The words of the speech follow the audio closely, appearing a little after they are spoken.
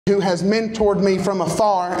who has mentored me from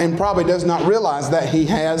afar and probably does not realize that he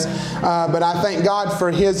has. But I thank God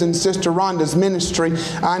for his and Sister Rhonda's ministry.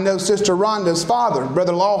 I know Sister Rhonda's father,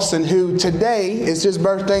 Brother Lawson, who today is his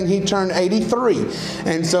birthday and he turned 83.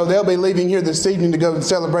 And so they'll be leaving here this evening to go and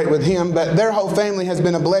celebrate with him. But their whole family has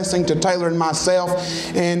been a blessing to Taylor and myself.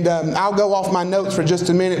 And I'll go off my notes for just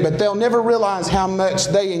a minute, but they'll never realize how much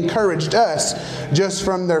they encouraged us just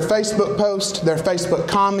from their Facebook posts, their Facebook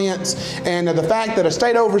comments, and the fact that a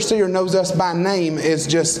state overseer knows us by name is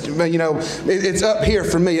just, it's up here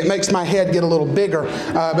for me. It makes my head get a little bigger,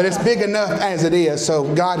 but it's big enough as it is, so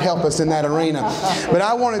God help us in that arena. But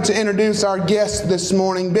I wanted to introduce our guest this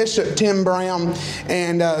morning, Bishop Tim Brown,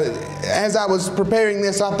 and as I was preparing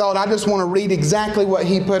this, I thought I just want to read exactly what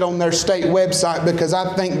he put on their state website because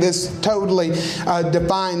I think this totally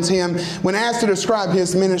defines him. When asked to describe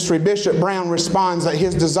his ministry, Bishop Brown responds that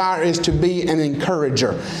his desire is to be an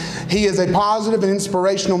encourager. He is a positive and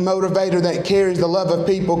inspirational motivator that carries the love of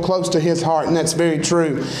people close to his heart, and that's very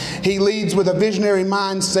true. He leads with a visionary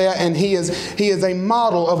mindset, and he is a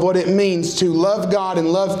model of what it means to love God and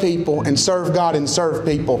love people and serve God and serve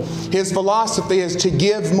people. His philosophy is to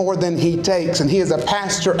give more than he takes, and he is a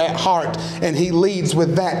pastor at heart, and he leads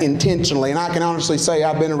with that intentionally. And I can honestly say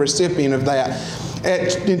I've been a recipient of that.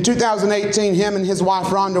 In 2018, him and his wife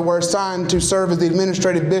Rhonda were assigned to serve as the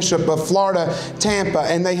administrative bishop of Florida, Tampa,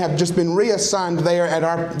 and they have just been reassigned there at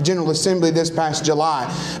our General Assembly this past July.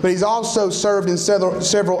 But he's also served in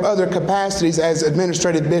several other capacities as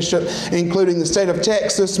administrative bishop, including the state of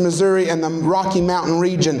Texas, Missouri, and the Rocky Mountain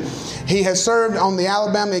region. He has served on the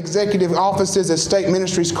Alabama Executive Offices as State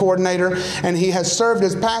Ministries Coordinator, and he has served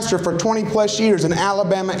as pastor for 20 plus years in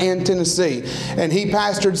Alabama and Tennessee. And he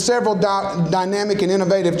pastored several dynamic and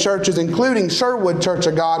innovative churches, including Sherwood Church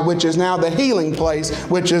of God, which is now the Healing Place,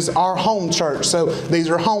 which is our home church. So these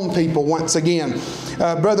are home people once again.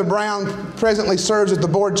 Brother Brown presently serves as the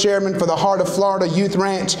board chairman for the Heart of Florida Youth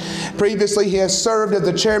Ranch. Previously, he has served as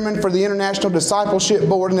the chairman for the International Discipleship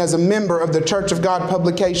Board and as a member of the Church of God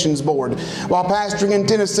Publications Board. While pastoring in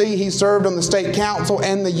Tennessee, he served on the State Council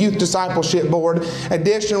and the Youth Discipleship Board.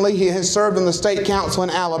 Additionally, he has served on the State Council in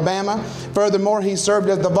Alabama. Furthermore, he served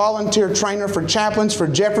as the volunteer trainer for chaplains for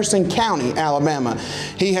Jefferson County, Alabama.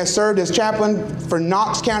 He has served as chaplain for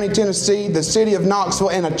Knox County, Tennessee, the city of Knoxville,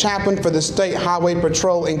 and a chaplain for the State Highway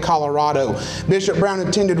Patrol in Colorado. Bishop Brown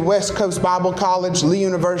attended West Coast Bible College, Lee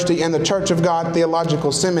University, and the Church of God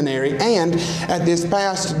Theological Seminary. And at this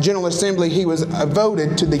past General Assembly, he was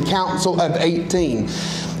voted to the Council of 18.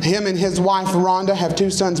 Him and his wife Rhonda have two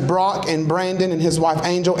sons, Brock and Brandon, and his wife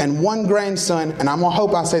Angel, and one grandson, and I'm going to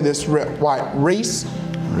hope I say this right, Reese.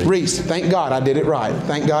 Thank God I did it right.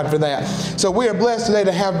 Thank God for that. So we are blessed today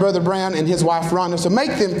to have Brother Brown and his wife Rhonda. So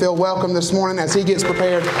make them feel welcome this morning as he gets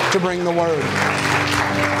prepared to bring the Word.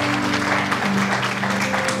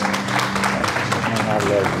 I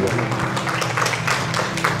love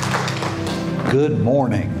you. Good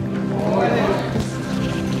morning.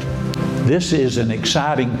 This is an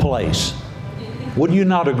exciting place. Would you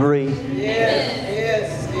not agree?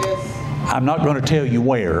 Yes. I'm not going to tell you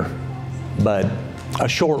where, but a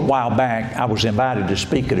short while back, I was invited to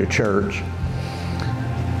speak at a church.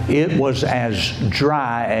 It was as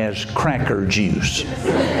dry as cracker juice.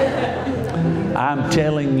 I'm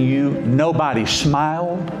telling you, nobody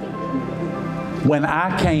smiled. When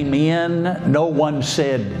I came in, no one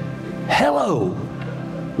said, "Hello,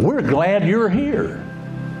 we're glad you're here."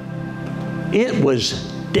 It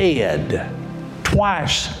was dead,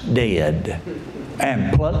 twice dead,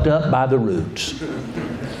 and plucked up by the roots.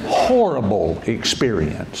 Horrible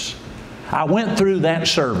experience. I went through that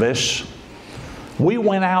service. We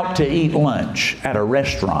went out to eat lunch at a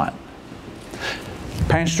restaurant.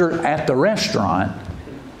 Pastor, at the restaurant,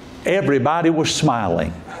 everybody was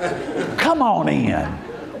smiling. "Come on in.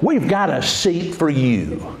 We've got a seat for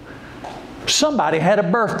you." Somebody had a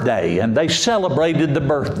birthday and they celebrated the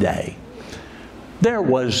birthday. There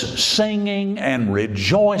was singing and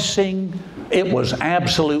rejoicing. It was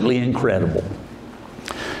absolutely incredible.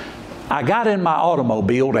 I got in my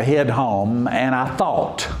automobile to head home, and I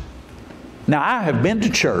thought, now I have been to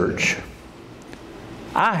church.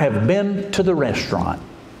 I have been to the restaurant.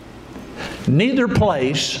 Neither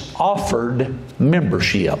place offered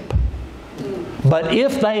membership. But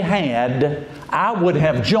if they had, I would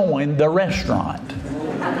have joined the restaurant.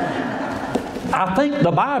 I think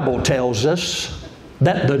the Bible tells us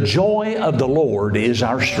that the joy of the Lord is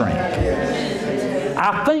our strength.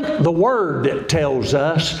 I think the Word tells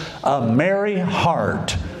us a merry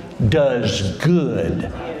heart does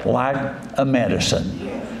good like a medicine.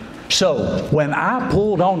 So when I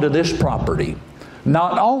pulled onto this property,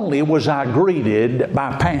 not only was I greeted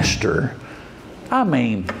by Pastor, I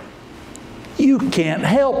mean, you can't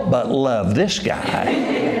help but love this guy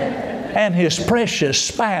and his precious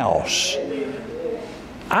spouse.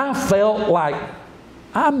 I felt like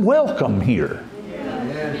I'm welcome here.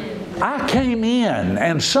 I came in,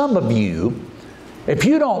 and some of you, if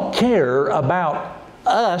you don't care about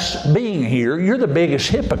us being here, you're the biggest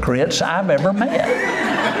hypocrites I've ever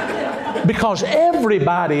met. Because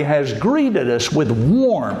everybody has greeted us with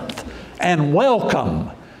warmth and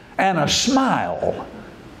welcome and a smile.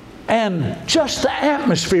 And just the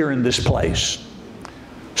atmosphere in this place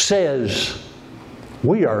says,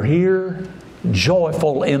 we are here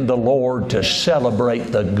joyful in the Lord to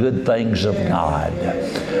celebrate the good things of God.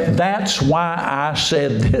 That's why I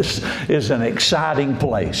said this is an exciting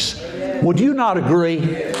place. Would you not agree?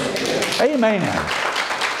 Amen.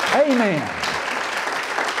 Amen.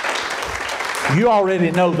 You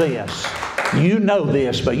already know this. You know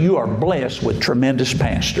this, but you are blessed with tremendous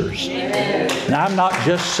pastors. Now, I'm not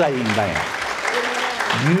just saying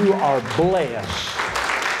that. You are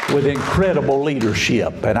blessed with incredible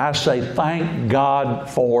leadership, and I say thank God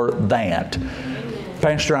for that.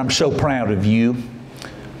 Pastor, I'm so proud of you,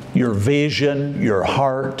 your vision, your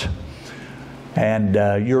heart, and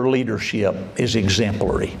your leadership is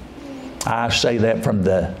exemplary. I say that from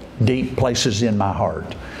the deep places in my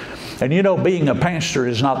heart. And you know, being a pastor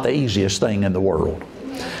is not the easiest thing in the world.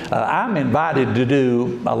 I'm invited to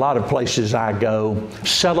do a lot of places I go,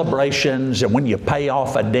 celebrations, and when you pay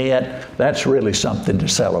off a debt, that's really something to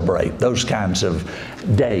celebrate, those kinds of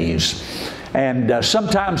days. And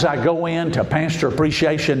sometimes I go into Pastor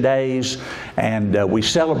Appreciation Days, and we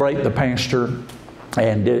celebrate the pastor,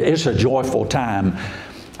 and it's a joyful time.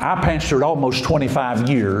 I pastored almost 25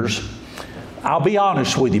 years. I'll be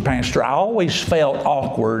honest with you, Pastor, I always felt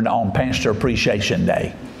awkward on Pastor Appreciation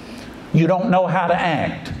Day. You don't know how to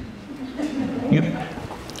act.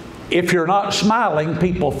 If you're not smiling,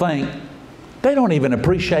 people think they don't even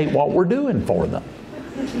appreciate what we're doing for them.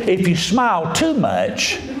 If you smile too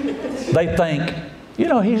much, they think, you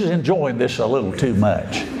know, he's enjoying this a little too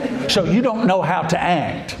much. So you don't know how to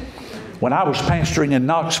act. When I was pastoring in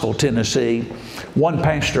Knoxville, Tennessee, one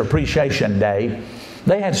Pastor Appreciation Day,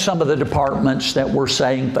 they had some of the departments that were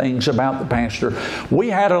saying things about the pastor. We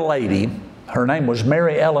had a lady, her name was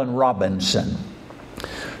Mary Ellen Robinson.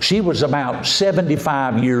 She was about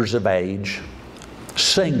 75 years of age,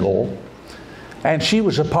 single, and she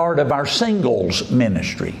was a part of our singles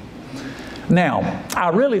ministry. Now, I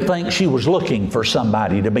really think she was looking for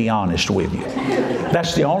somebody, to be honest with you.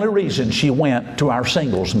 That's the only reason she went to our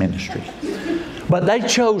singles ministry. But they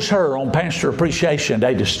chose her on Pastor Appreciation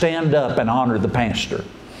Day to stand up and honor the pastor.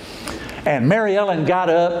 And Mary Ellen got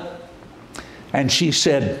up and she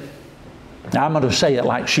said, I'm going to say it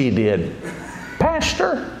like she did,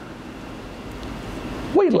 Pastor,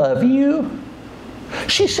 we love you.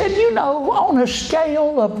 She said, you know, on a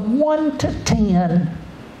scale of 1 to 10,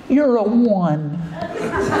 you're a 1.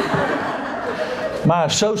 My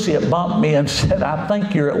associate bumped me and said, I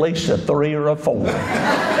think you're at least a 3 or a 4.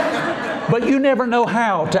 But you never know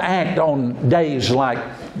how to act on days like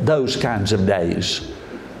those kinds of days.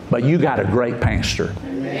 But you got a great pastor.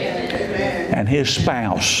 And his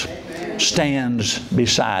spouse stands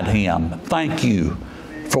beside him. Thank you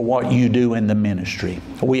for what you do in the ministry.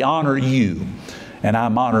 We honor you, and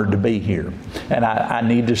I'm honored to be here. And I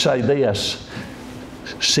need to say this.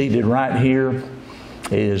 Seated right here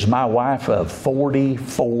is my wife of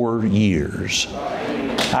 44 years.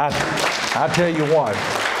 I tell you what,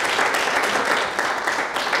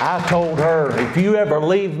 I told her, if you ever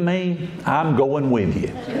leave me, I'm going with you.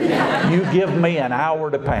 You give me an hour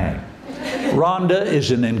to pack. Rhonda is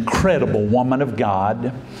an incredible woman of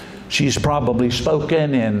God. She's probably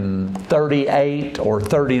spoken in 38 or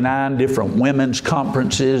 39 different women's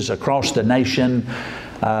conferences across the nation.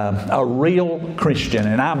 A real Christian,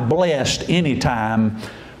 and I'm blessed anytime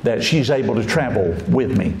that she's able to travel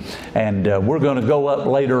with me. And we're going to go up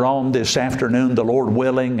later on this afternoon, the Lord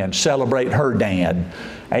willing, and celebrate her dad.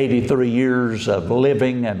 83 years of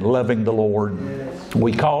living and loving the Lord.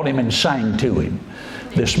 We called him and sang to him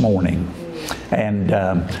this morning. And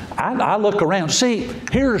I look around. See,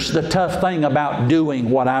 here's the tough thing about doing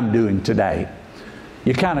what I'm doing today.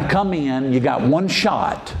 You kind of come in, you got one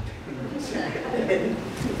shot.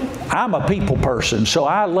 I'm a people person, so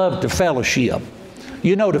I love to fellowship.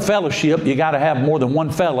 You know, to fellowship, you got to have more than one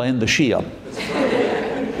fella in the ship.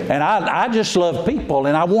 And I just love people,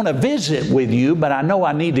 and I want to visit with you, but I know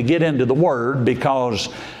I need to get into the Word because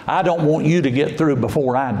I don't want you to get through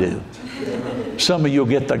before I do. Some of you will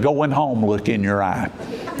get the going home look in your eye.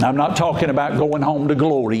 I'm not talking about going home to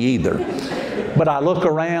glory either. But I look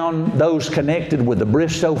around, those connected with the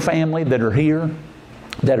Bristow family that are here,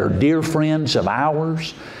 that are dear friends of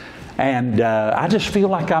ours, and I just feel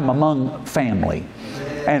like I'm among family.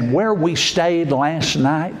 And where we stayed last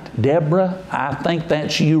night, Deborah, I think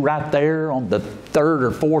that's you right there on the 3rd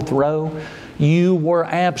or 4th row. You were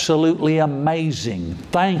absolutely amazing.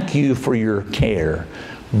 Thank you for your care.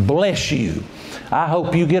 Bless you. I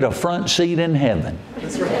hope you get a front seat in heaven.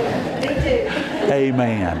 That's right. Me too.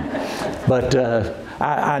 Amen. But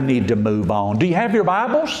I need to move on. Do you have your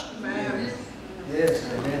Bibles? Yes.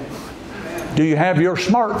 Amen. Do you have your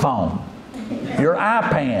smartphone? Your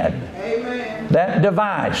iPad? Amen. That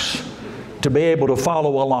device to be able to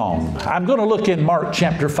follow along. I'm going to look in Mark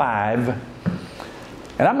chapter 5,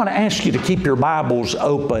 and I'm going to ask you to keep your Bibles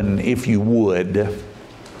open if you would.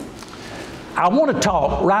 I want to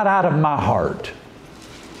talk right out of my heart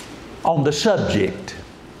on the subject,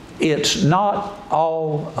 it's not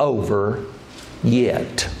all over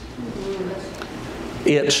yet.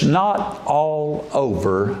 It's not all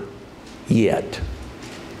over yet.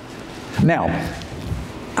 Now,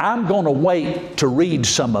 I'm going to wait to read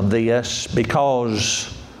some of this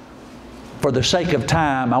because for the sake of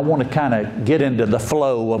time, I want to kind of get into the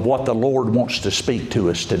flow of what the Lord wants to speak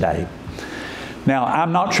to us today. Now,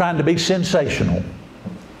 I'm not trying to be sensational.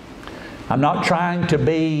 I'm not trying to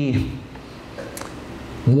be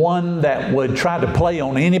one that would try to play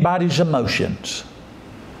on anybody's emotions.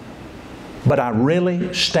 But I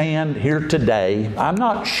really stand here today. I'm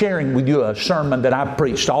not sharing with you a sermon that I've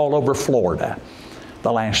preached all over Florida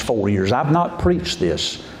the last 4 years. I've not preached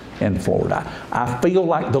this in Florida. I feel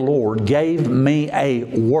like the Lord gave me a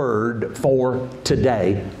word for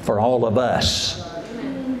today for all of us.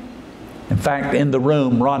 In fact, in the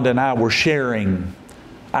room, Rhonda and I were sharing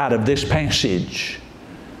out of this passage.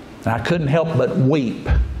 And I couldn't help but weep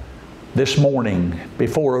this morning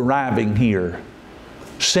before arriving here,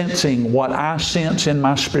 sensing what I sense in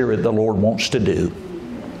my spirit the Lord wants to do.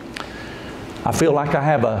 I feel like I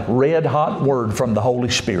have a red hot word from the Holy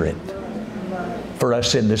Spirit for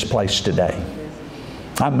us in this place today.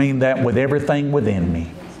 I mean that with everything within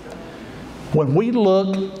me. When we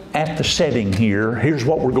look at the setting here, here's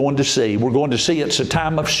what we're going to see. We're going to see it's a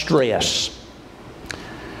time of stress.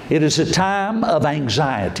 It is a time of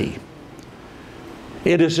anxiety.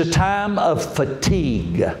 It is a time of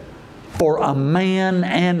fatigue for a man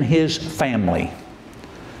and his family.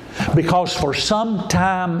 Because for some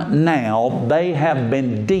time now, they have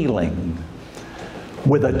been dealing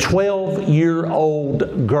with a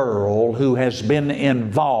 12-year-old girl who has been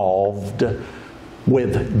involved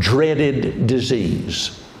with dreaded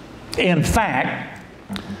disease. In fact,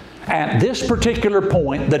 at this particular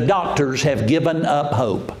point, the doctors have given up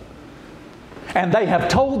hope. And they have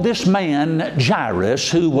told this man, Jairus,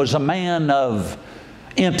 who was a man of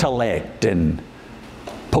intellect and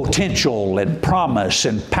potential and promise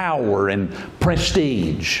and power and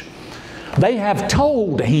prestige, they have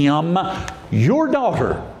told him, your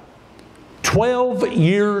daughter, 12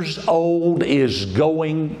 years old, is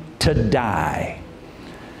going to die.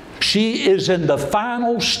 She is in the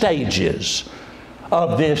final stages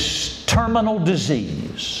of this terminal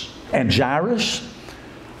disease. And Jairus,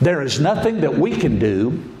 there is nothing that we can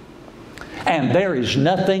do, and there is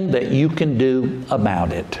nothing that you can do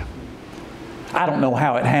about it. I don't know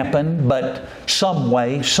how it happened, but some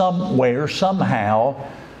way, somewhere, somehow,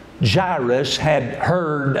 Jairus had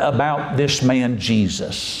heard about this man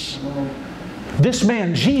Jesus. This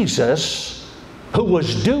man Jesus, who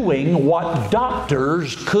was doing what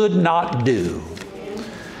doctors could not do.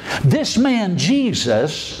 This man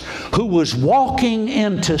Jesus, who was walking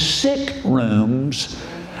into sick rooms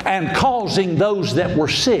and causing those that were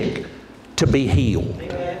sick to be healed.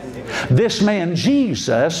 This man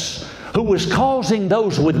Jesus, who was causing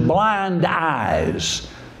those with blind eyes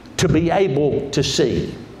to be able to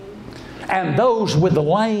see, and those with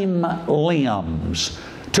lame limbs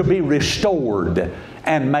to be restored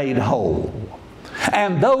and made whole,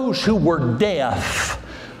 and those who were deaf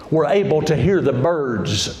were able to hear the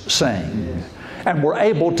birds sing, and were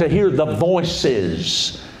able to hear the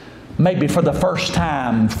voices, maybe for the first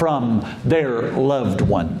time, from their loved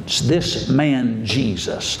ones. This man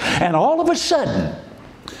Jesus. And all of a sudden,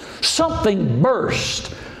 something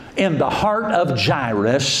burst in the heart of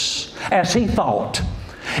Jairus as he thought,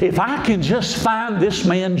 if I can just find this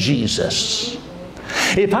man Jesus,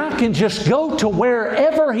 if I can just go to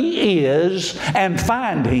wherever he is and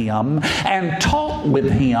find him and talk with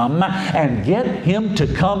him and get him to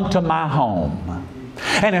come to my home.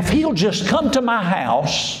 And if he'll just come to my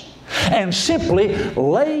house and simply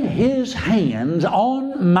lay his hands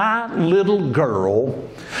on my little girl,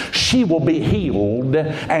 she will be healed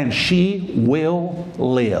and she will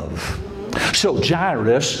live. So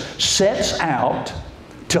Jairus sets out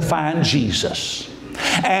to find Jesus.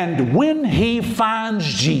 And when he finds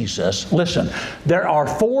Jesus, listen, there are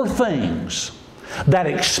 4 things that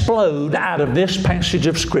explode out of this passage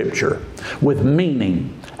of Scripture with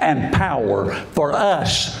meaning and power for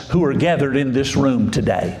us who are gathered in this room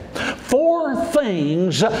today. 4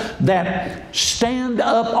 things that stand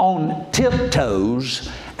up on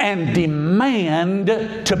tiptoes and demand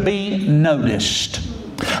to be noticed.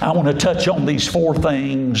 I want to touch on these 4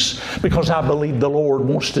 things because I believe the Lord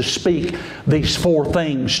wants to speak these 4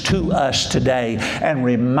 things to us today and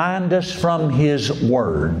remind us from His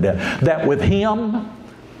Word that with Him,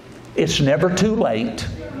 it's never too late.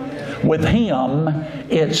 With Him,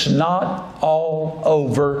 it's not all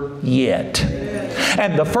over yet.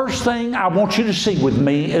 And the first thing I want you to see with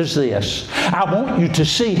me is this. I want you to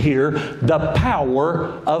see here the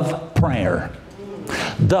power of prayer.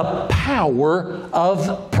 The power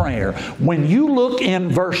of prayer. When you look in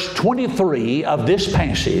verse 23 of this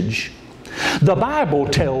passage, the Bible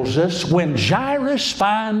tells us when Jairus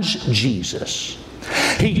finds Jesus,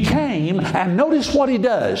 he came and notice what he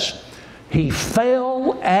does. He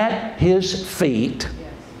fell at His feet.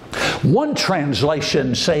 One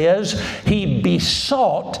translation says he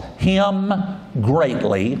besought Him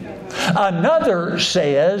greatly. Another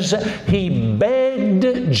says he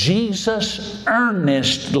begged Jesus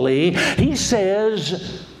earnestly. He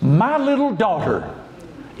says, my little daughter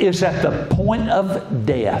is at the point of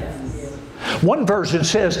death. One version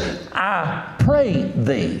says, I pray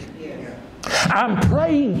thee. I'm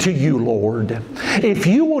praying to you, Lord, if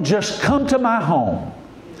you will just come to my home.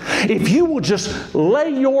 If you will just lay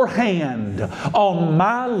your hand on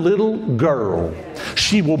my little girl,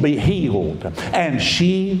 she will be healed and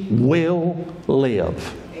she will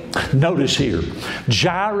live. Notice here,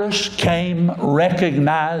 Jairus came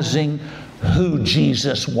recognizing who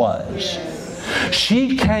Jesus was.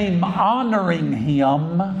 She came honoring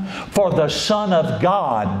Him for the Son of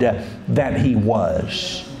God that He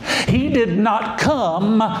was. He did not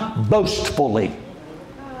come boastfully.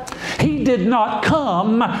 He did not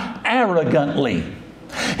come arrogantly.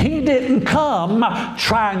 He didn't come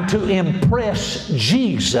trying to impress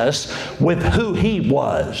Jesus with who He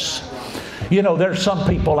was. You know, there's some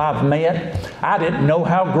people I've met, I didn't know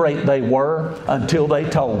how great they were until they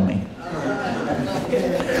told me.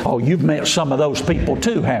 Oh, you've met some of those people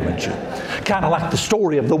too, haven't you? Kind of like the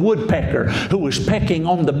story of the woodpecker who was pecking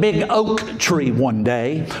on the big oak tree one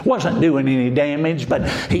day. Wasn't doing any damage, but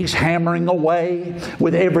he's hammering away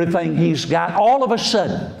with everything he's got. All of a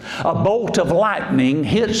sudden, a bolt of lightning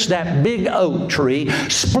hits that big oak tree,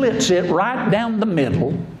 splits it right down the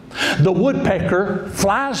middle. The woodpecker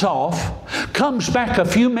flies off, comes back a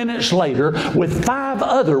few minutes later with 5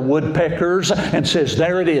 other woodpeckers and says,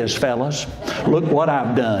 there it is, fellas. Look what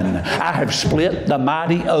I've done. I have split the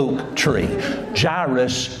mighty oak tree.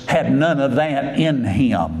 Jairus had none of that in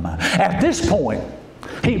him. At this point,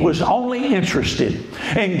 he was only interested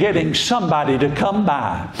in getting somebody to come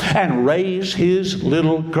by and raise his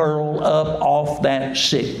little girl up off that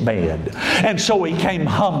sick bed. And so he came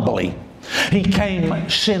humbly. He came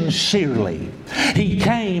sincerely. He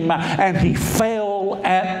came and he fell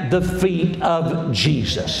at the feet of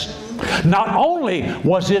Jesus. Not only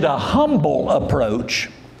was it a humble approach,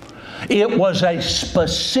 it was a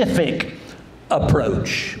specific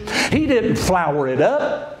approach. He didn't flower it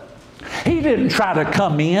up. He didn't try to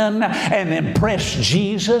come in and impress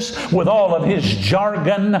Jesus with all of his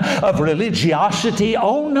jargon of religiosity.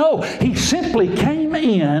 Oh no, he simply came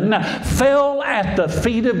in, fell at the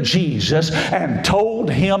feet of Jesus, and told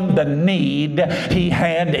Him the need he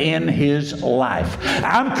had in his life.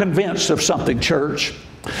 I'm convinced of something, church.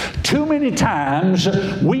 Too many times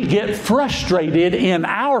we get frustrated in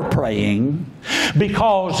our praying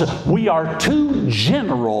because we are too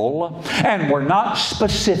general and we're not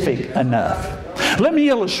specific enough. Let me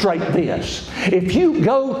illustrate this. If you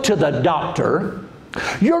go to the doctor,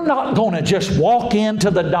 you're not going to just walk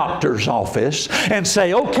into the doctor's office and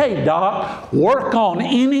say, okay, doc, work on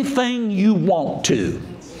anything you want to.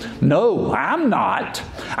 No, I'm not.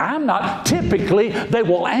 Typically, they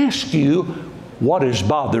will ask you, what is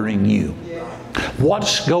bothering you?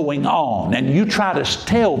 What's going on? And you try to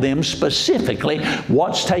tell them specifically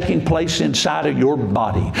what's taking place inside of your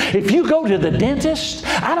body. If you go to the dentist,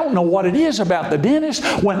 I don't know what it is about the dentist.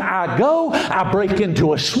 When I go, I break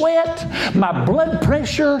into a sweat. My blood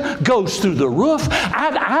pressure goes through the roof.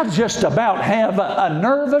 I just about have a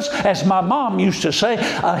nervous, as my mom used to say,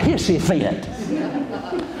 a hissy fit.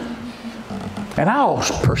 And I'll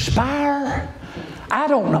perspire. I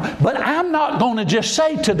don't know. But I'm not going to just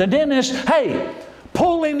say to the dentist, hey,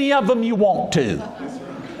 pull any of them you want to.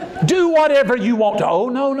 Do whatever you want to. Oh,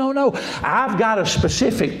 no, no, no. I've got a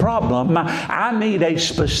specific problem. I need a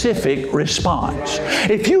specific response.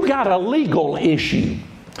 If you got a legal issue,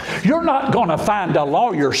 you're not going to find a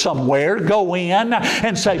lawyer somewhere, go in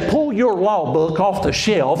and say, pull your law book off the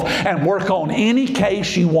shelf and work on any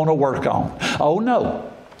case you want to work on. Oh,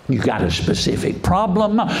 no. You got a specific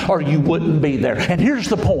problem or you wouldn't be there. And here's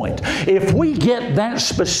the point. If we get that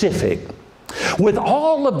specific with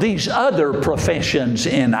all of these other professions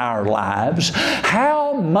in our lives,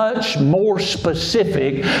 how much more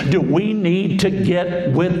specific do we need to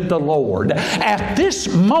get with the Lord? At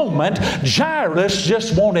this moment, Jairus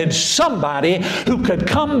just wanted somebody who could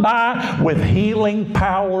come by with healing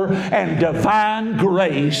power and divine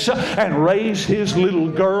grace and raise his little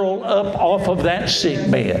girl up off of that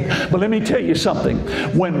sick bed. But let me tell you something.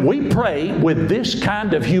 When we pray with this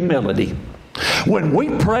kind of humility, when we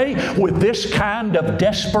pray with this kind of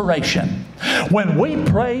desperation, when we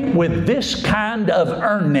pray with this kind of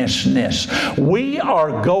earnestness, we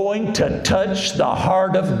are going to touch the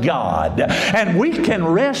heart of God. And we can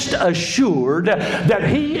rest assured that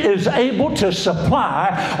He is able to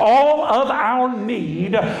supply all of our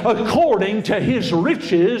need according to His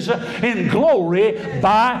riches in glory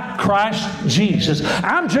by Christ Jesus.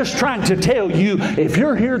 I'm just trying to tell you, if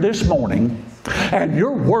you're here this morning and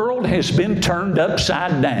your world has been turned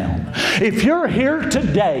upside down, if you're here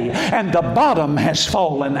today and the bottom has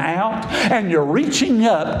fallen out and you're reaching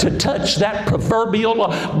up to touch that proverbial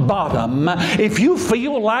bottom, if you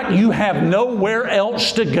feel like you have nowhere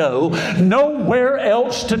else to go, nowhere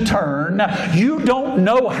else to turn, you don't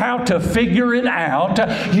know how to figure it out,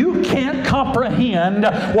 you can't comprehend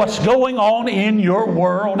what's going on in your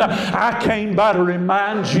world, I came by to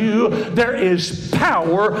remind you there is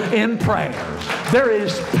power in prayer. There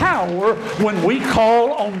is power when we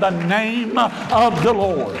call on the name of the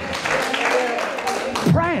Lord.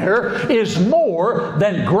 Prayer is more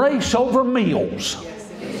than grace over meals.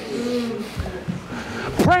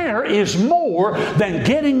 Prayer is more than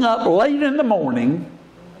getting up late in the morning,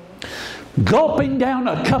 gulping down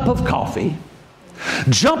a cup of coffee,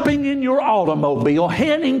 jumping in your automobile,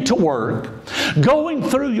 heading to work, going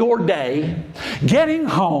through your day, getting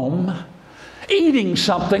home, eating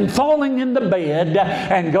something, falling in the bed,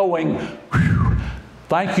 and going,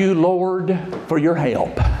 thank you, Lord, for your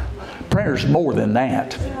help. Prayer's more than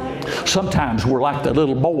that. Sometimes we're like the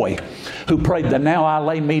little boy who prayed the now I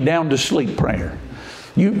lay me down to sleep prayer.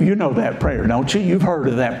 You know that prayer, don't you? You've heard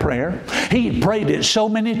of that prayer. He had prayed it so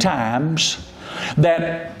many times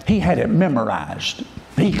that he had it memorized.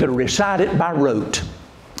 He could recite it by rote.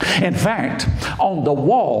 In fact, on the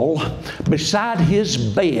wall beside his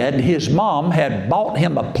bed, his mom had bought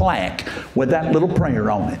him a plaque with that little prayer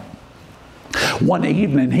on it. One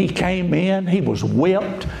evening he came in, he was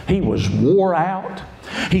whipped, he was wore out.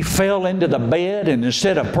 He fell into the bed, and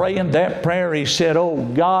instead of praying that prayer, he said, oh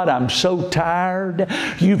God, I'm so tired.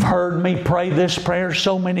 You've heard me pray this prayer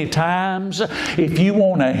so many times. If you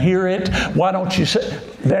want to hear it, why don't you say,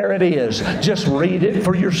 there it is. Just read it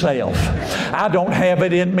for yourself. I don't have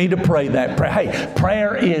it in me to pray that prayer. Hey,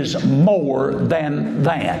 prayer is more than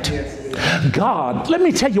that. God, let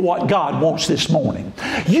me tell you what God wants this morning.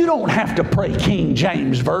 You don't have to pray King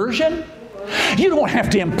James Version. You don't have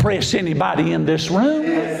to impress anybody in this room.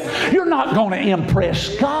 You're not going to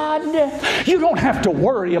impress God. You don't have to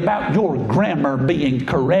worry about your grammar being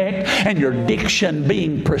correct and your diction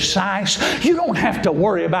being precise. You don't have to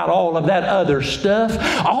worry about all of that other stuff.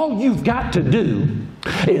 All you've got to do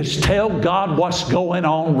is tell God what's going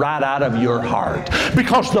on right out of your heart.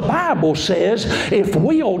 Because the Bible says if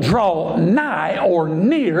we'll draw nigh or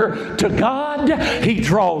near to God, He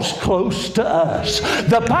draws close to us.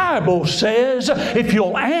 The Bible says if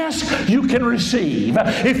you'll ask, you can receive.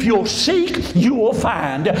 If you'll seek, you will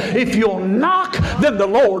find. If you'll knock, then the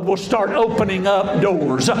Lord will start opening up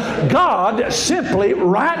doors. God simply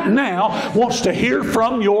right now wants to hear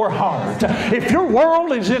from your heart. If your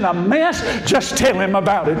world is in a mess, just tell Him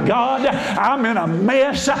about it. God, I'm in a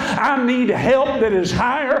mess. I need help that is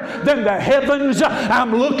higher than the heavens.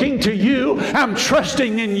 I'm looking to you. I'm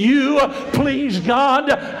trusting in you. Please,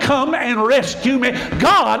 God, come and rescue me.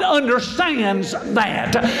 God understands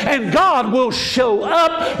that. And God will show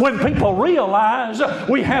up when people realize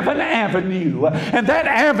we have an avenue. And that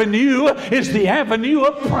avenue is the avenue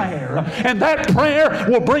of prayer. And that prayer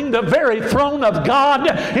will bring the very throne of God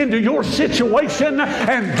into your situation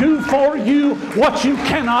and do for you what you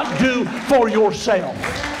cannot do for yourself.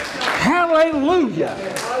 Hallelujah.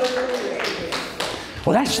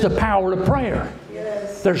 Well, that's the power of prayer.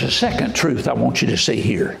 there's a second truth I want you to see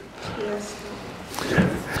here.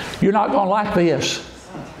 You're not going to like this.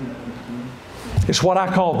 It's what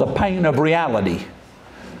I call the pain of reality.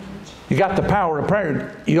 You got the power of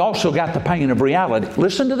prayer. You also got the pain of reality.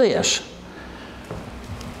 Listen to this.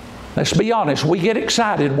 Let's be honest. We get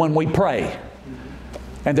excited when we pray.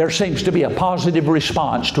 And there seems to be a positive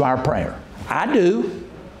response to our prayer. I do.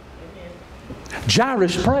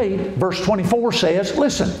 Jairus prayed. Verse 24 says,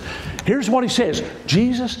 listen, here's what he says.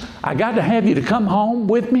 Jesus, I got to have you to come home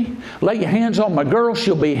with me. Lay your hands on my girl.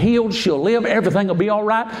 She'll be healed. She'll live. Everything will be all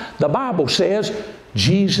right. The Bible says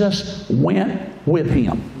Jesus went with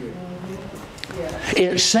him.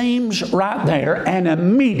 It seems right there an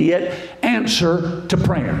immediate answer to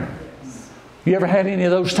prayer. You ever had any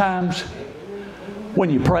of those times when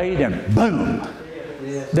you prayed and boom,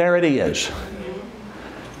 there it is?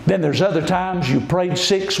 Then there's other times you prayed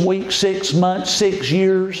 6 weeks, 6 months, 6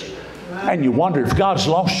 years, and you wonder if God's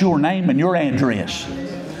lost your name and your address.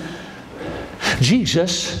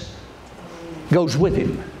 Jesus goes with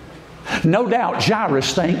him. No doubt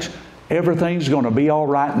Jairus thinks everything's going to be all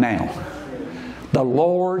right now. The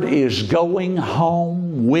Lord is going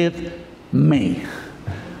home with me.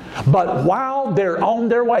 But while they're on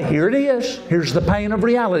their way, here it is. Here's the pain of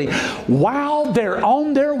reality. While they're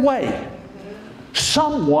on their way,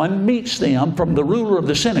 someone meets them from the ruler of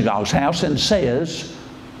the synagogue's house and says,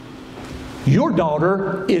 your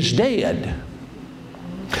daughter is dead.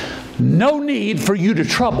 No need for you to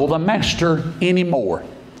trouble the master anymore.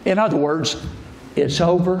 In other words, it's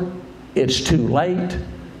over. It's too late.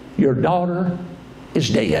 Your daughter is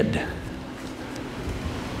dead.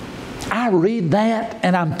 I read that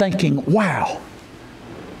and I'm thinking, wow.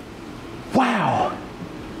 Wow.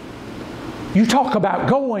 You talk about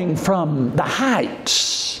going from the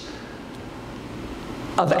heights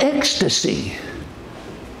of ecstasy,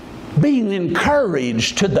 being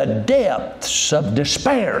encouraged to the depths of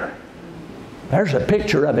despair. There's a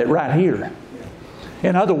picture of it right here.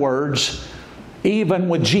 In other words, even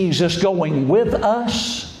with Jesus going with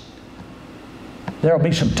us, there will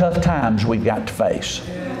be some tough times we've got to face.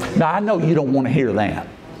 Now, I know you don't want to hear that.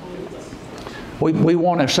 We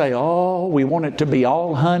want to say, oh, we want it to be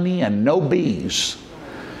all honey and no bees.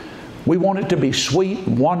 We want it to be sweet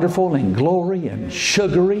and wonderful and glory and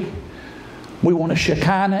sugary. We want a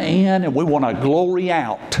Shekinah in and we want a glory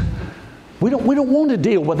out. We don't want to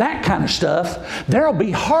deal with that kind of stuff. There'll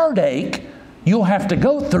be heartache you'll have to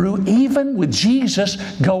go through even with Jesus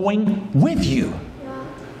going with you.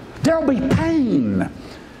 There'll be pain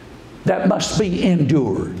that must be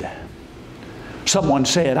endured. Someone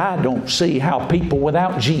said, I don't see how people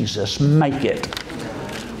without Jesus make it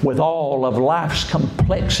with all of life's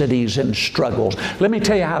complexities and struggles. Let me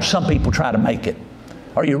tell you how some people try to make it.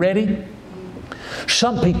 Are you ready?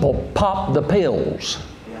 Some people pop the pills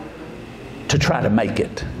to try to make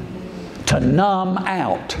it, to numb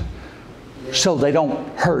out so they don't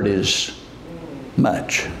hurt as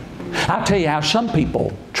much. I'll tell you how some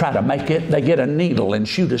people try to make it. They get a needle and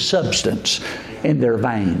shoot a substance in their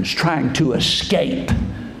veins, trying to escape.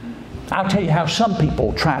 I'll tell you how some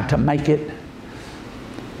people try to make it.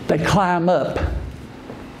 They climb up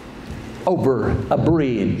over a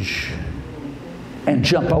bridge and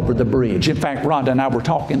jump over the bridge. In fact, Rhonda and I were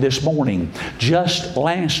talking this morning. Just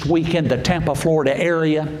last week in the Tampa, Florida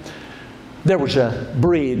area, there was a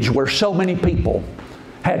bridge where so many people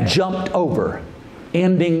had jumped over,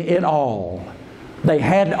 ending it all. They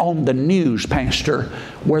had on the news, Pastor,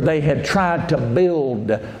 where they had tried to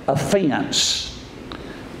build a fence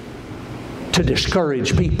to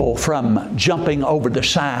discourage people from jumping over the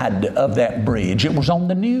side of that bridge. It was on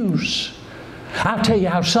the news. I'll tell you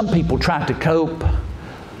how some people try to cope.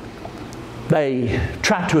 They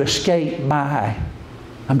try to escape by,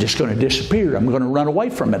 I'm just going to disappear. I'm going to run away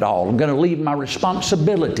from it all. I'm going to leave my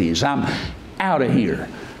responsibilities. I'm out of here.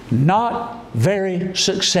 Not very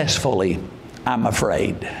successfully, I'm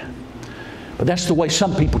afraid. But that's the way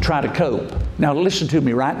some people try to cope. Now listen to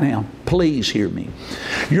me right now. Please hear me.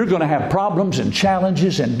 You're going to have problems and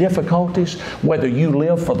challenges and difficulties whether you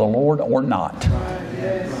live for the Lord or not.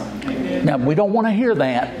 Now we don't want to hear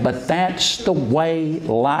that, but that's the way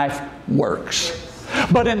life works.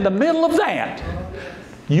 But in the middle of that,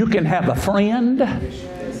 you can have a friend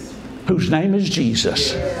whose name is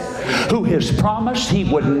Jesus, who has promised He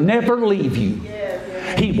would never leave you.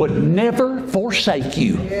 He would never forsake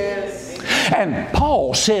you. And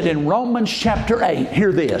Paul said in Romans chapter 8,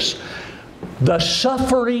 hear this, the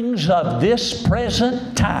sufferings of this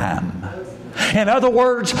present time. In other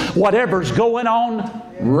words, whatever's going on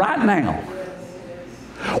right now,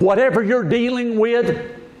 whatever you're dealing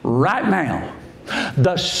with right now,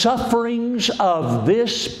 The sufferings of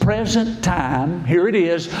this present time, here it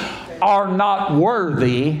is, are not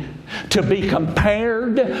worthy to be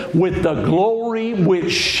compared with the glory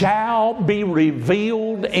which shall be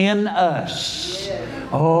revealed in us.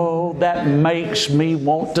 Oh, that makes me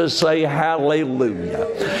want to say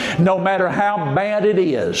hallelujah. No matter how bad it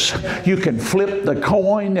is, you can flip the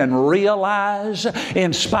coin and realize,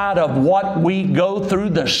 in spite of what we go through,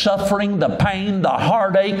 the suffering, the pain, the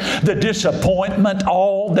heartache, the disappointment,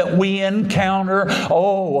 all that we encounter,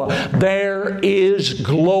 oh, there is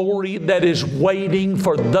glory that is waiting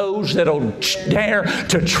for those that will dare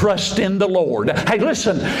to trust in the Lord. Hey,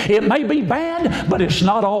 listen, it may be bad, but it's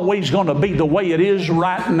not always going to be the way it is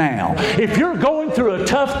right now. If you're going through a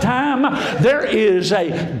tough time, there is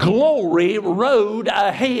a glory road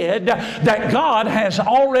ahead that God has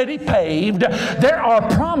already paved. There are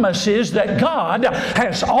promises that God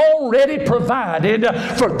has already provided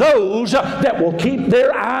for those that will keep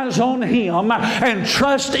their eyes on Him and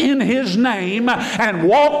trust in His name and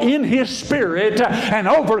walk in His Spirit and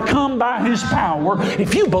overcome by His power.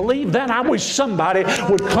 If you believe that, I wish somebody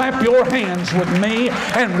would clap your hands with me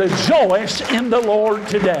and rejoice in the Lord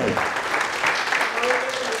today.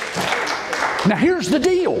 Now here's the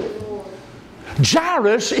deal.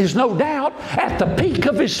 Jairus is no doubt at the peak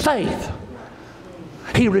of his faith.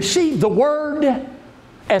 He received the word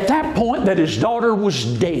at that point that his daughter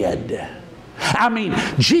was dead. I mean,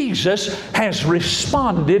 Jesus has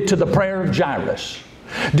responded to the prayer of Jairus.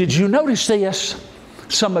 Did you notice this?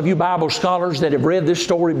 Some of you Bible scholars that have read this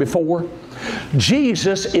story before.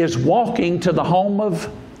 Jesus is walking to the home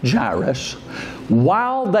of Jairus.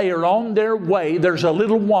 While they are on their way, there's a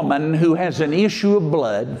little woman who has an issue of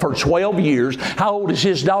blood for 12 years. How old is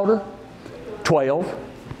his daughter? 12.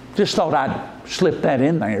 Just thought I'd slip that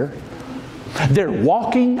in there. They're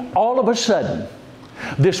walking. All of a sudden,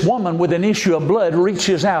 this woman with an issue of blood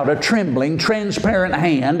reaches out a trembling, transparent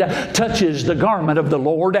hand, touches the garment of the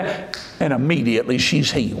Lord, and immediately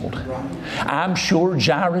she's healed. I'm sure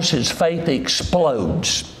Jairus' faith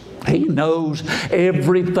explodes. He knows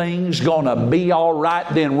everything's going to be all right.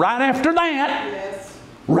 Then right after that,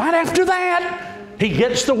 he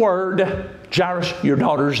gets the word, Jairus, your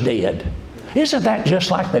daughter's dead. Isn't that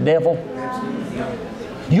just like the devil?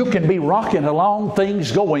 You can be rocking along,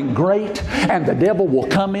 things going great, and the devil will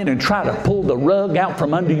come in and try to pull the rug out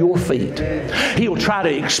from under your feet. He'll try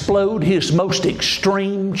to explode his most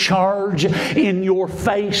extreme charge in your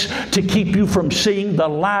face to keep you from seeing the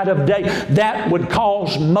light of day. That would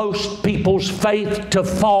cause most people's faith to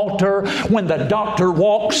falter when the doctor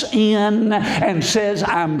walks in and says,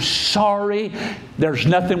 I'm sorry, there's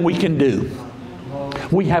nothing we can do.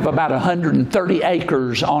 We have about 130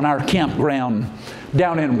 acres on our campground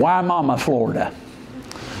down in Wimauma, Florida.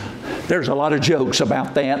 There's a lot of jokes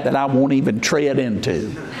about that I won't even tread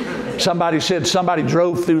into. Somebody said somebody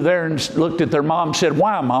drove through there and looked at their mom and said,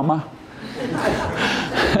 why, Mama?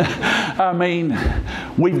 I mean,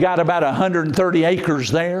 we've got about 130 acres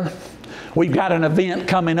there. We've got an event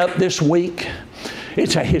coming up this week.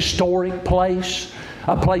 It's a historic place,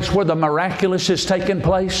 a place where the miraculous has taken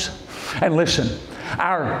place. And listen,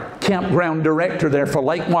 our campground director there for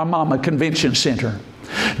Lake Wimauma Convention Center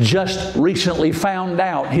just recently found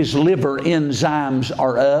out his liver enzymes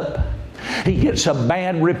are up. He gets a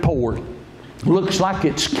bad report. Looks like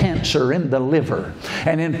it's cancer in the liver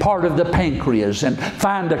and in part of the pancreas, and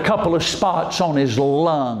find a couple of spots on his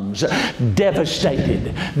lungs.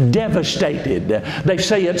 Devastated. They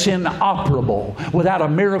say it's inoperable. Without a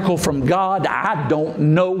miracle from God, I don't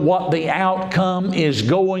know what the outcome is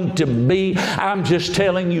going to be. I'm just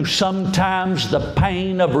telling you, sometimes the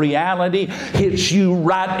pain of reality hits you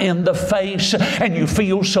right in the face and you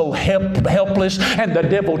feel so helpless, and the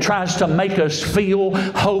devil tries to make us feel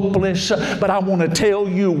hopeless. But I want to tell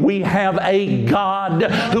you, we have a God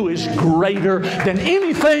who is greater than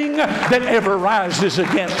anything that ever rises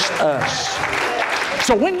against us.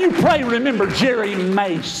 So when you pray, remember Jerry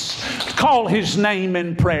Mace. Call his name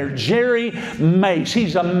in prayer. Jerry Mace.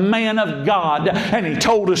 He's a man of God. And he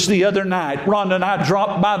told us the other night, Rhonda and I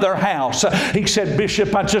dropped by their house. He said,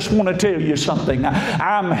 Bishop, I just want to tell you something.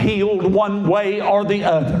 I'm healed one way or the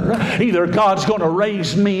other. Either God's going to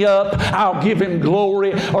raise me up, I'll give Him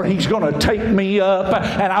glory, or He's going to take me up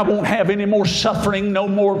and I won't have any more suffering, no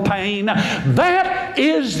more pain. That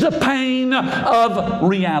is the pain of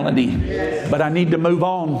reality. But I need to move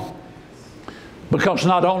on. Because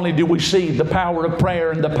not only do we see the power of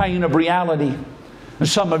prayer and the pain of reality, and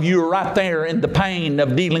some of you are right there in the pain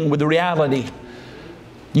of dealing with reality.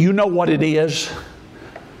 You know what it is.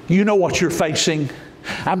 You know what you're facing.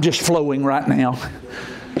 I'm just flowing right now.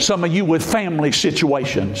 Some of you with family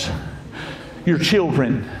situations. your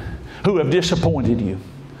children who have disappointed you.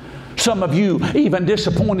 Some of you even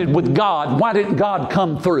disappointed with God. Why didn't God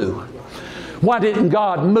come through? Why didn't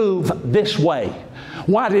God move this way?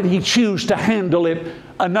 Why did He choose to handle it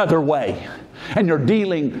another way? And you're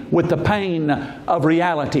dealing with the pain of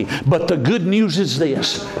reality. But the good news is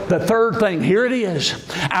this. The third thing, here it is.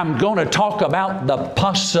 I'm going to talk about the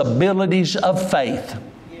possibilities of faith.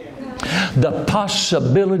 The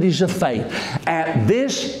possibilities of faith. At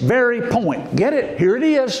this very point, get it? Here it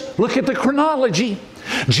is. Look at the chronology.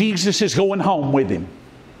 Jesus is going home with him.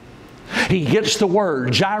 He gets the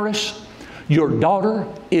word, Jairus, your daughter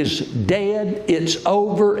is dead. It's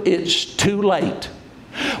over. It's too late.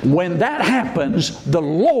 When that happens, the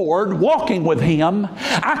Lord walking with him,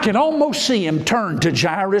 I can almost see him turn to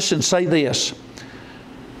Jairus and say this.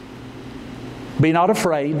 Be not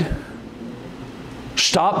afraid.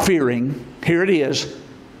 Stop fearing. Here it is.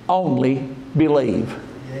 Only believe.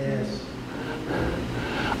 Yes.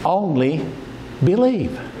 Only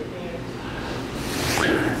believe.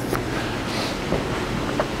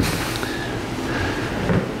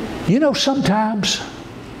 You know, sometimes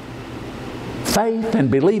faith and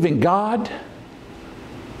believing God,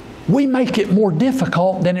 we make it more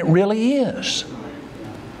difficult than it really is.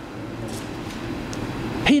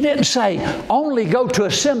 He didn't say, only go to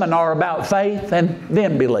a seminar about faith and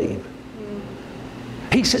then believe.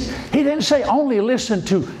 He didn't say, only listen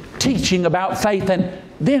to teaching about faith and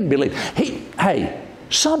then believe. Hey,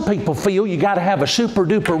 some people feel you got to have a super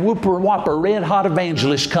duper whooper whopper red hot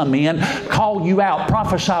evangelist come in, call you out,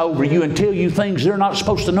 prophesy over you, and tell you things they're not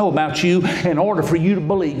supposed to know about you in order for you to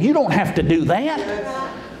believe. You don't have to do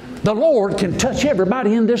that. The Lord can touch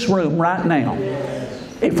everybody in this room right now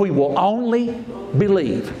if we will only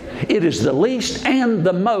believe. It is the least and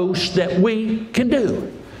the most that we can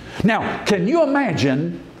do. Now, can you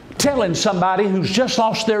imagine telling somebody who's just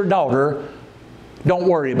lost their daughter, don't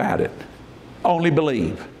worry about it, only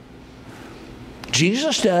believe?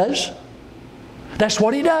 Jesus does. That's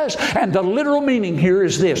what He does. And the literal meaning here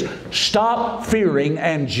is this: stop fearing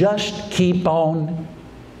and just keep on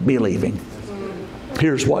believing.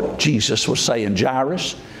 Here's what Jesus was saying,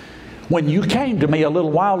 Jairus. When you came to me a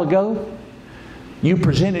little while ago, you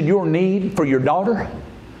presented your need for your daughter.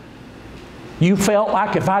 You felt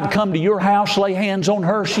like if I'd come to your house, lay hands on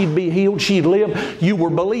her, she'd be healed, she'd live. You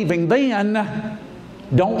were believing then.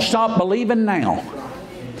 Don't stop believing now.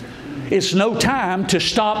 It's no time to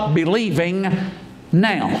stop believing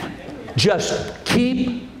now. Just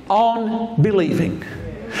keep on believing.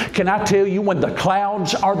 Can I tell you, when the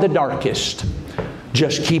clouds are the darkest,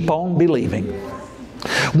 just keep on believing.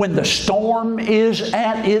 When the storm is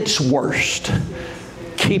at its worst,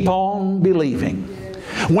 keep on believing.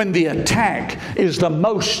 When the attack is the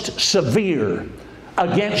most severe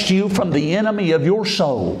against you from the enemy of your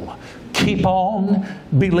soul, keep on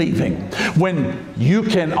believing. When you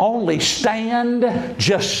can only stand,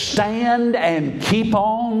 just stand and keep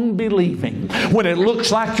on believing. When it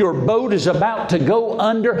looks like your boat is about to go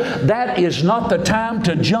under, that is not the time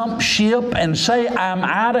to jump ship and say, I'm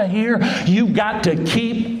out of here. You've got to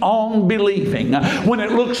keep on believing. When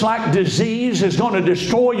it looks like disease is going to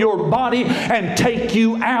destroy your body and take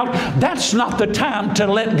you out, that's not the time to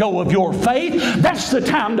let go of your faith. That's the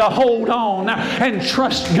time to hold on and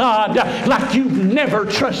trust God like you've never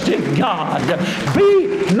trusted God.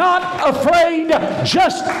 Be not afraid.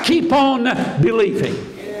 Just keep on believing.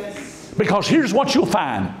 Because here's what you'll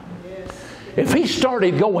find. If He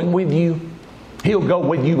started going with you, He'll go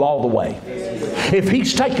with you all the way. If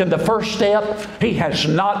He's taken the first step, He has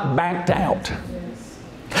not backed out.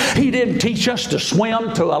 He didn't teach us to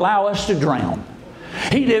swim to allow us to drown.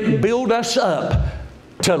 He didn't build us up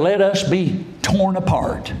to let us be torn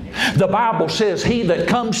apart. The Bible says he that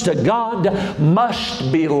comes to God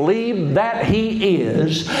must believe that He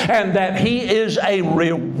is, and that He is a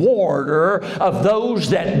rewarder of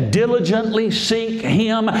those that diligently seek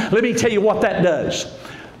Him. Let me tell you what that does.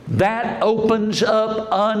 That opens up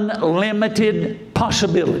unlimited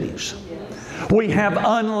possibilities. We have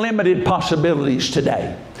unlimited possibilities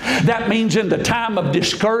today. That means in the time of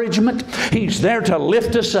discouragement, He's there to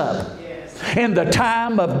lift us up. In the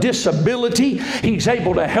time of disability, He's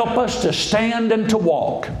able to help us to stand and to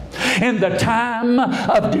walk. In the time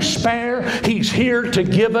of despair, He's here to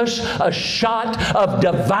give us a shot of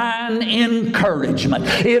divine encouragement.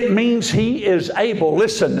 It means He is able,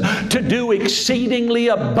 listen, to do exceedingly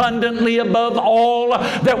abundantly above all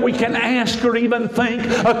that we can ask or even think,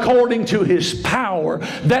 according to His power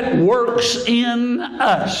that works in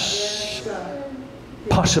us.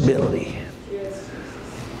 Possibility.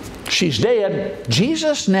 She's dead.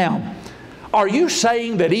 Jesus now, Are you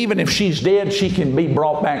saying that even if she's dead, she can be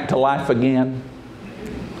brought back to life again?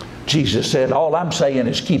 Jesus said, all I'm saying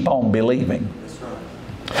is keep on believing.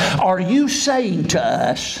 Are you saying to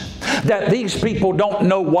us that these people don't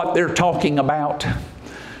know what they're talking about?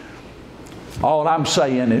 All I'm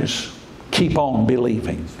saying is keep on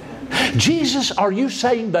believing. Jesus, are you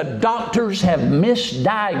saying the doctors have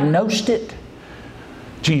misdiagnosed it?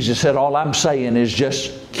 Jesus said, all I'm saying is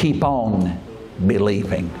just keep on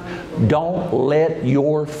believing. Don't let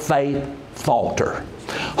your faith falter.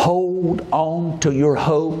 Hold on to your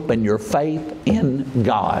hope and your faith in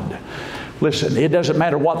God. Listen, it doesn't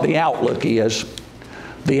matter what the outlook is.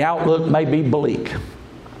 The outlook may be bleak,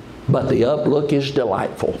 but the outlook is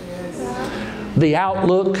delightful. The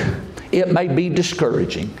outlook, it may be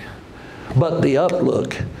discouraging, but the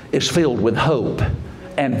outlook is filled with hope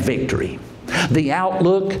and victory. The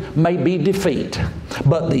outlook may be defeat,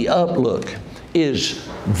 but the outlook is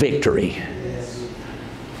victory.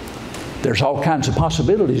 There's all kinds of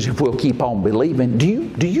possibilities if we'll keep on believing.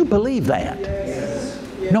 Do you believe that?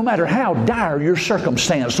 No matter how dire your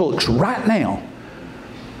circumstance looks right now,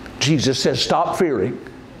 Jesus says, stop fearing.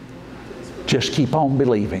 Just keep on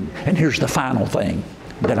believing. And here's the final thing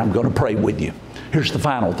that I'm going to pray with you. Here's the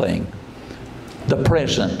final thing. The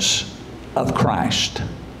presence of Christ.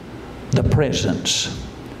 The presence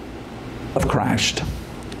of Christ.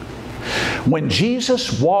 When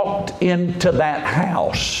Jesus walked into that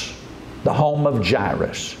house, the home of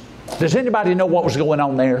Jairus, does anybody know what was going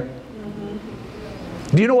on there?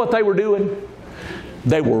 Do you know what they were doing?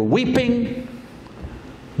 They were weeping.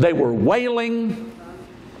 They were wailing.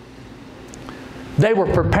 They were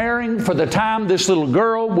preparing for the time this little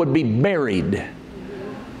girl would be buried.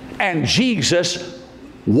 And Jesus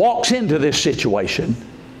walks into this situation.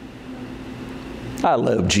 I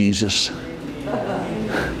love Jesus.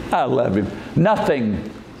 I love Him. Nothing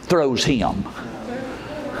throws Him.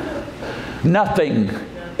 Nothing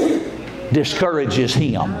discourages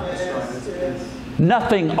Him.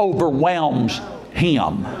 Nothing overwhelms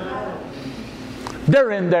Him.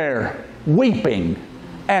 They're in there weeping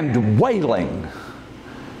and wailing.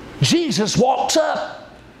 Jesus walks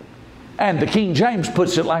up, and the King James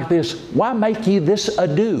puts it like this: why make ye this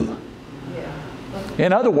ado?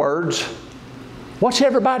 In other words, what's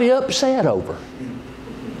everybody upset over?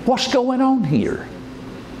 What's going on here?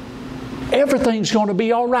 Everything's going to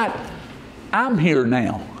be all right. I'm here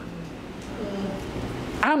now.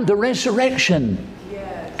 I'm the resurrection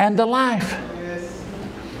and the life.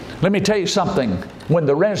 Let me tell you something. When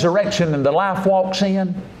the resurrection and the life walks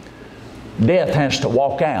in, death has to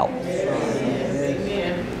walk out.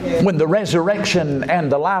 When the resurrection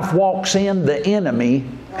and the life walks in, the enemy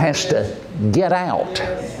has to get out.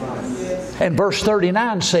 And verse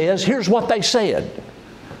 39 says, here's what they said.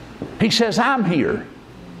 He says, I'm here.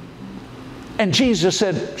 And Jesus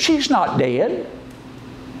said, she's not dead.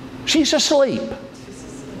 She's asleep.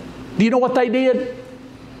 Do you know what they did?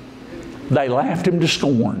 They laughed him to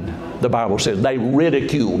scorn. The Bible says they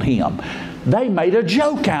ridiculed him. They made a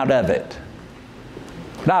joke out of it.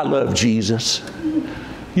 And I love Jesus.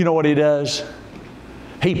 You know what He does?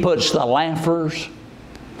 He puts the laughers,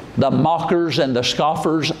 the mockers, and the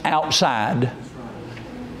scoffers outside.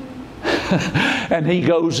 And He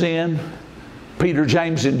goes in, Peter,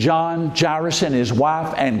 James, and John, Jairus and his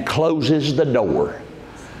wife, and closes the door.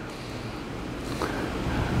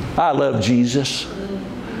 I love Jesus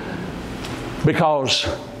because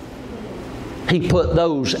He put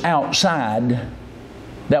those outside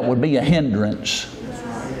that would be a hindrance,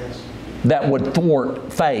 that would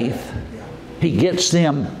thwart faith. He gets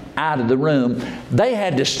them out of the room. They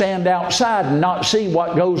had to stand outside and not see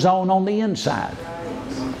what goes on the inside.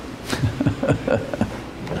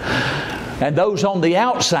 And those on the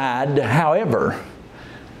outside, however,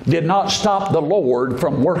 did not stop the Lord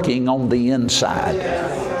from working on the inside.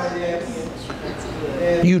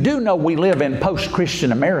 You do know we live in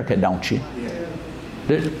post-Christian America, don't you?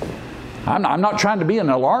 I'm not trying to be an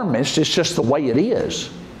alarmist. It's just the way it is.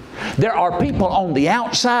 There are people on the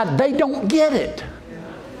outside, they don't get it.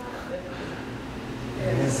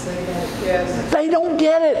 They don't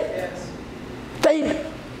get it.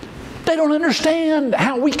 They don't understand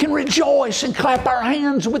how we can rejoice and clap our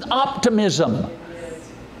hands with optimism.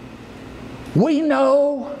 We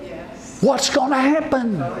know what's going to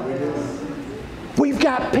happen. We've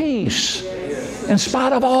got peace in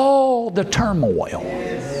spite of all the turmoil.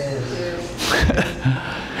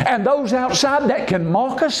 And those outside that can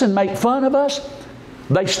mock us and make fun of us,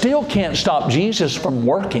 they still can't stop Jesus from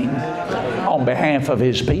working on behalf of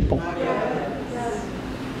His people.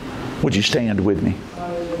 Would you stand with me?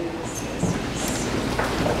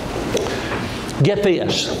 Get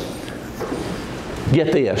this.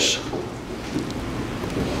 Get this.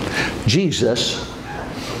 Jesus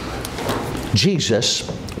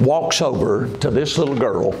walks over to this little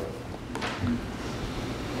girl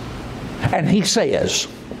and he says,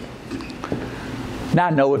 now I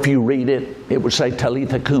know if you read it, it would say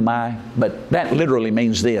Talitha Kumai, but that literally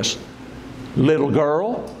means this. Little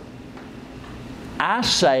girl, I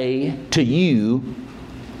say to you,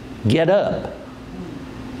 get up.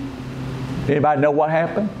 Anybody know what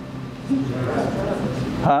happened?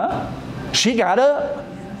 Huh? She got up.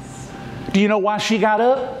 Do you know why she got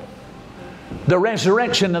up? The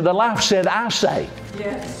resurrection of the life said, I say.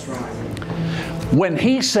 Yes. When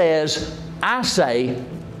he says, I say,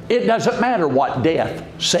 it doesn't matter what death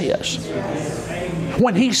says.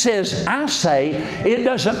 When he says, I say, it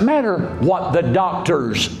doesn't matter what the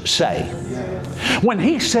doctors say. When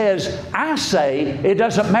he says, I say, it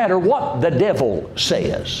doesn't matter what the devil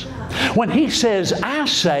says. When he says, I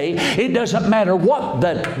say, it doesn't matter what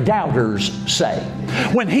the doubters say.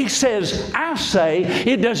 When he says, I say,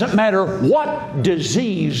 it doesn't matter what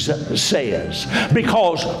disease says.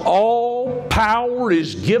 Because all power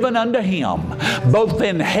is given unto him, both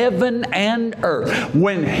in heaven and earth.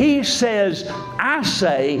 When he says, I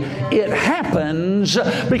say, it happens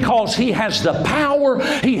because he has the power,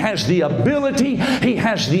 he has the ability, he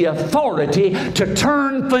has the authority to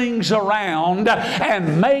turn things around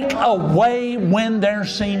and make a way when there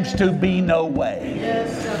seems to be no way.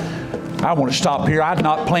 I want to stop here. I'd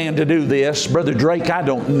not planned to do this. Brother Drake, I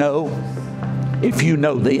don't know if you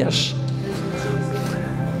know this.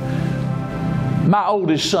 My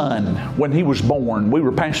oldest son, when he was born, we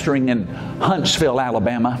were pastoring in Huntsville,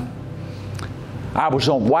 Alabama. I was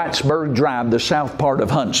on Whitesburg Drive, the south part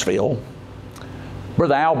of Huntsville.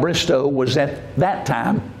 Brother Al Bristow was at that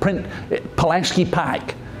time Pulaski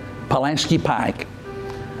Pike.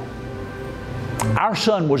 Our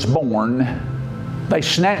son was born. They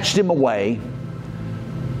snatched him away.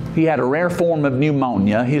 He had a rare form of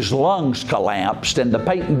pneumonia. His lungs collapsed, and the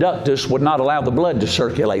patent ductus would not allow the blood to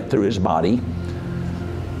circulate through his body.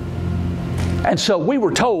 And so we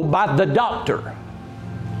were told by the doctor,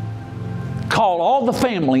 call all the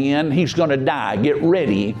family in, he's going to die. Get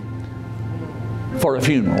ready for a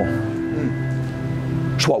funeral.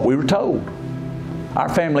 That's what we were told. Our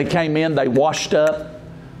family came in, they washed up,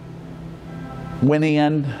 went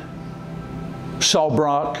in, saw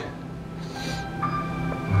Brock.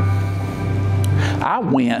 I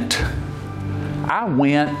went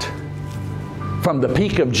from the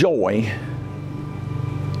peak of joy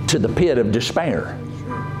to the pit of despair.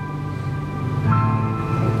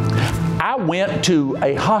 I went to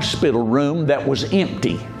a hospital room that was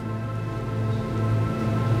empty.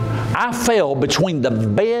 I fell between the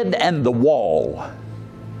bed and the wall.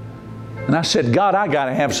 And I said, God, I got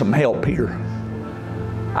to have some help here.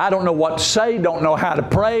 I don't know what to say, don't know how to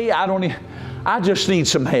pray. I just need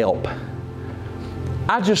some help.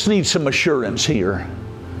 I just need some assurance here.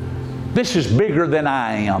 This is bigger than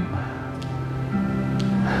I am.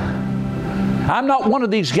 I'm not one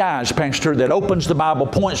of these guys, Pastor, that opens the Bible,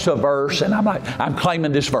 points to a verse, and I'm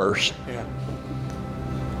claiming this verse. Yeah.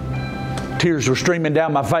 Tears were streaming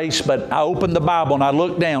down my face, but I opened the Bible and I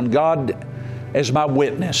looked down, God as my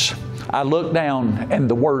witness. I looked down and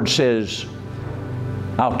the Word says,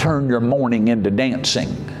 I'll turn your mourning into dancing.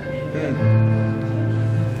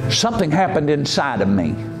 Something happened inside of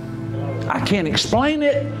me. I can't explain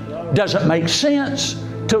it. Doesn't make sense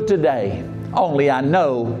till today. Only I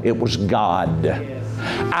know it was God.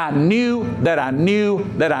 I knew that I knew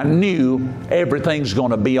that I knew everything's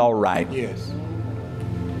going to be all right. Yes.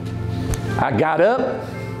 I got up.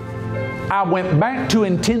 I went back to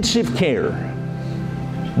intensive care.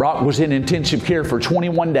 Brock was in intensive care for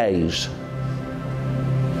 21 days.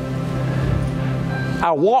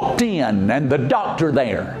 I walked in and the doctor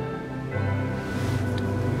there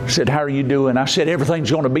said, how are you doing? I said,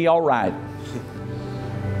 everything's going to be all right.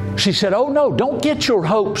 She said, oh no, don't get your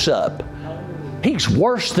hopes up. He's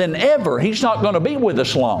worse than ever. He's not going to be with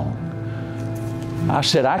us long. I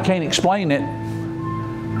said, I can't explain it.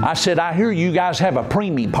 I said, I hear you guys have a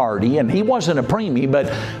preemie party. And he wasn't a preemie, but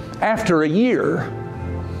after a year,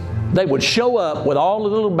 they would show up with all the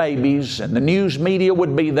little babies and the news media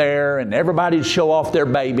would be there and everybody would show off their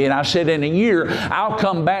baby. And I said, in a year, I'll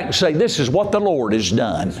come back and say, this is what the Lord has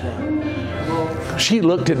done. She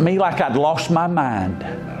looked at me like I'd lost my mind.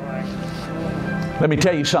 Let me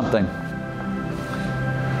tell you something.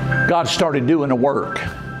 God started doing a work.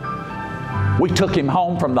 We took him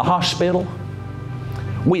home from the hospital.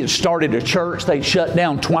 We had started a church. They'd shut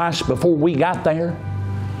down twice before we got there.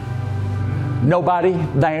 Nobody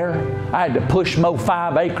there. I had to push mow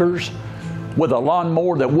 5 acres with a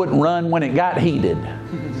lawnmower that wouldn't run when it got heated.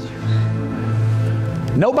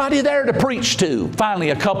 Nobody there to preach to. Finally,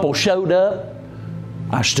 a couple showed up.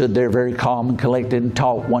 I stood there very calm and collected and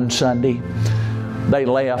taught one Sunday. They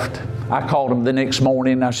left. I called them the next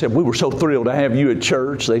morning. I said, we were so thrilled to have you at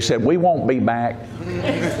church. They said, we won't be back.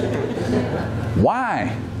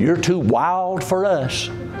 Why? You're too wild for us.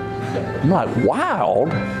 I'm like, wild?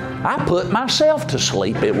 I put myself to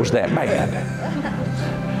sleep. It was that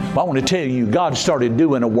bad. But I want to tell you, God started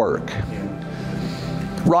doing a work.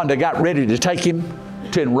 Rhonda got ready to take him,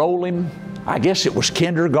 to enroll him. I guess it was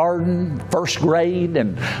kindergarten, first grade.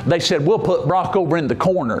 And they said, we'll put Brock over in the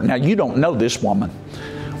corner. Now, you don't know this woman.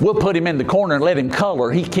 We'll put him in the corner and let him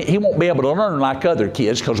color. He won't be able to learn like other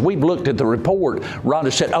kids because we've looked at the report.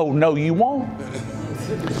 Rhonda said, oh, no, you won't.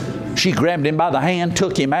 She grabbed him by the hand,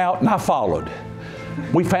 took him out, and I followed.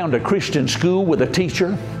 We found a Christian school with a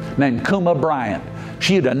teacher named Kuma Bryant.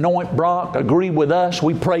 She'd anoint Brock, agree with us.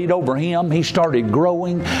 We prayed over him. He started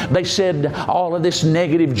growing. They said all of this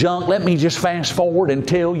negative junk. Let me just fast forward and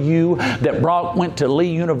tell you that Brock went to Lee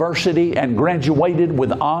University and graduated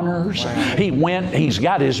with honors. He's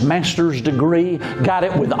got his master's degree, got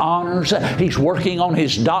it with honors. He's working on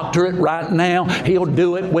his doctorate right now. He'll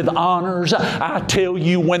do it with honors. I tell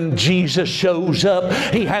you, when Jesus shows up,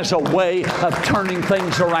 He has a way of turning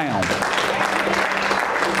things around.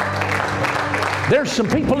 There's some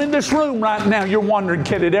people in this room right now, you're wondering,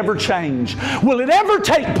 can it ever change? Will it ever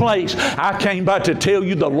take place? I came by to tell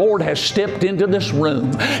you the Lord has stepped into this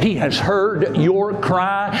room. He has heard your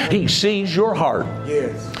cry. He sees your heart.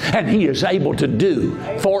 Yes. And He is able to do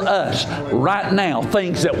for us right now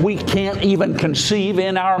things that we can't even conceive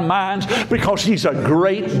in our minds because He's a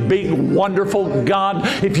great, big, wonderful God.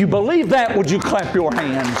 If you believe that, would you clap your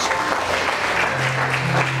hands?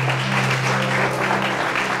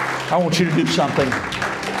 I want you to do something.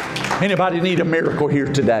 Anybody need a miracle here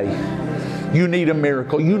today? You need a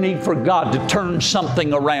miracle. You need for God to turn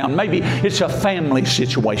something around. Maybe it's a family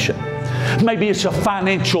situation. Maybe it's a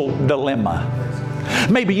financial dilemma.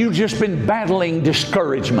 Maybe you've just been battling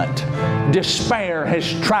discouragement. Despair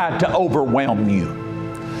has tried to overwhelm you.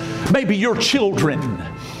 Maybe your children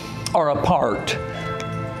are apart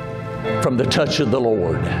from the touch of the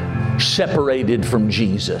Lord, separated from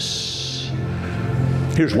Jesus.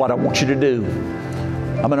 Here's what I want you to do.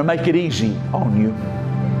 I'm going to make it easy on you.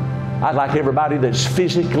 I'd like everybody that's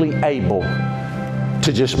physically able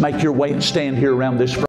to just make your way and stand here around this front.